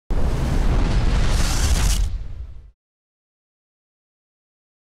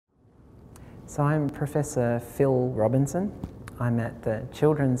So I'm Professor Phil Robinson. I'm at the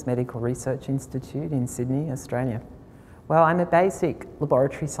Children's Medical Research Institute in Sydney, Australia. Well, I'm a basic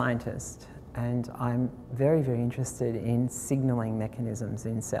laboratory scientist and I'm very, very interested in signalling mechanisms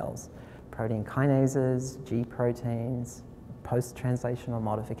in cells. Protein kinases, G proteins, post-translational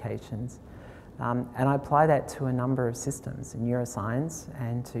modifications. And I apply that to a number of systems in neuroscience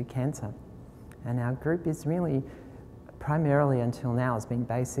and to cancer. And our group is really, primarily until now, has been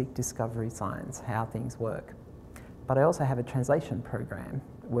basic discovery science, how things work. But I also have a translation program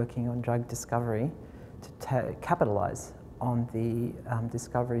working on drug discovery to capitalise on the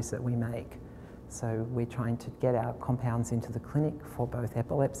discoveries that we make. So we're trying to get our compounds into the clinic for both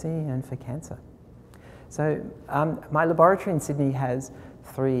epilepsy and for cancer. So my laboratory in Sydney has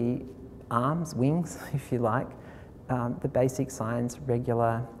three arms, wings, if you like. The basic science,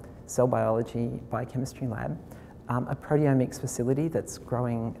 regular cell biology, biochemistry lab, a proteomics facility that's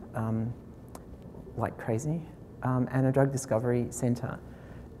growing like crazy, and a drug discovery centre.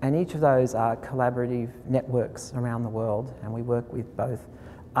 And each of those are collaborative networks around the world, and we work with both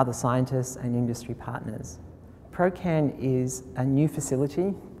other scientists and industry partners. ProCan is a new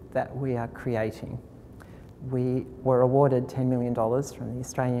facility that we are creating. We were awarded $10 million from the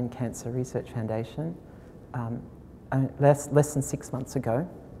Australian Cancer Research Foundation less than 6 months ago,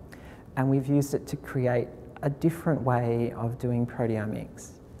 and we've used it to create a different way of doing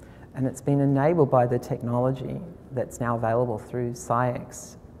proteomics. And it's been enabled by the technology that's now available through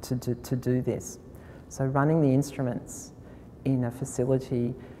SciEx to do this. So running the instruments in a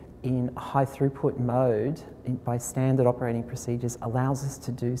facility in high throughput mode by standard operating procedures allows us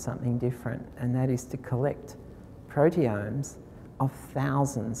to do something different, and that is to collect proteomes of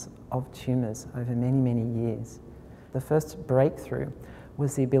thousands of tumours over many, many years. The first breakthrough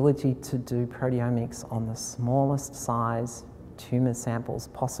was the ability to do proteomics on the smallest size tumour samples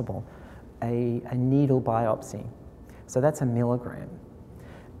possible, a needle biopsy. So that's a milligram.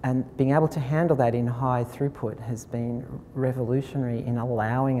 And being able to handle that in high throughput has been revolutionary in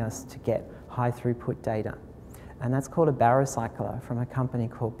allowing us to get high throughput data. And that's called a barocycler from a company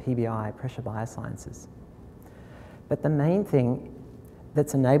called PBI, Pressure Biosciences. But the main thing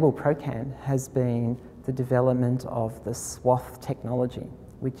that's enabled ProCan has been the development of the swath technology,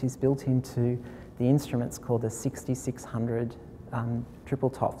 which is built into the instruments called the 6600 triple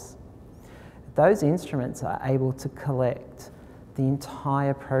TOFs. Those instruments are able to collect the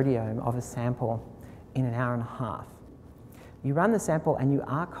entire proteome of a sample in an hour and a half. You run the sample and you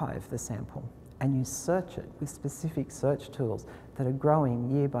archive the sample and you search it with specific search tools that are growing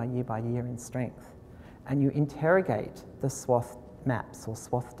year by year by year in strength. And you interrogate the swath maps or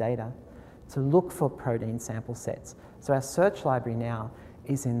swath data to look for protein sample sets. So our search library now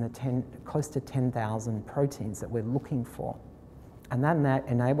is in the close to 10,000 proteins that we're looking for. And then that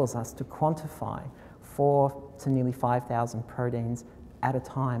enables us to quantify 4 to nearly 5,000 proteins at a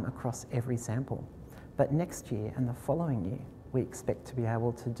time across every sample. But next year and the following year, we expect to be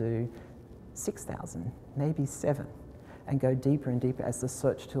able to do 6,000, maybe 7, and go deeper and deeper as the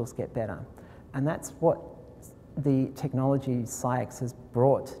search tools get better. And that's what the technology SciEx has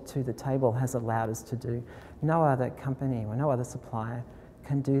brought to the table, has allowed us to do. No other company or no other supplier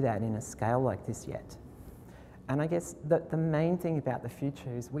can do that in a scale like this yet. And I guess that the main thing about the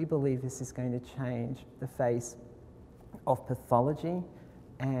future is we believe this is going to change the face of pathology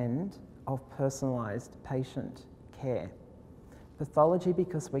and of personalised patient care. Pathology,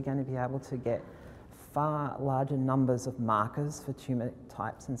 because we're going to be able to get far larger numbers of markers for tumour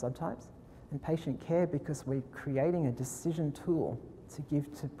types and subtypes. And patient care, because we're creating a decision tool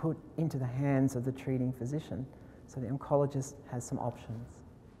to put into the hands of the treating physician, so the oncologist has some options.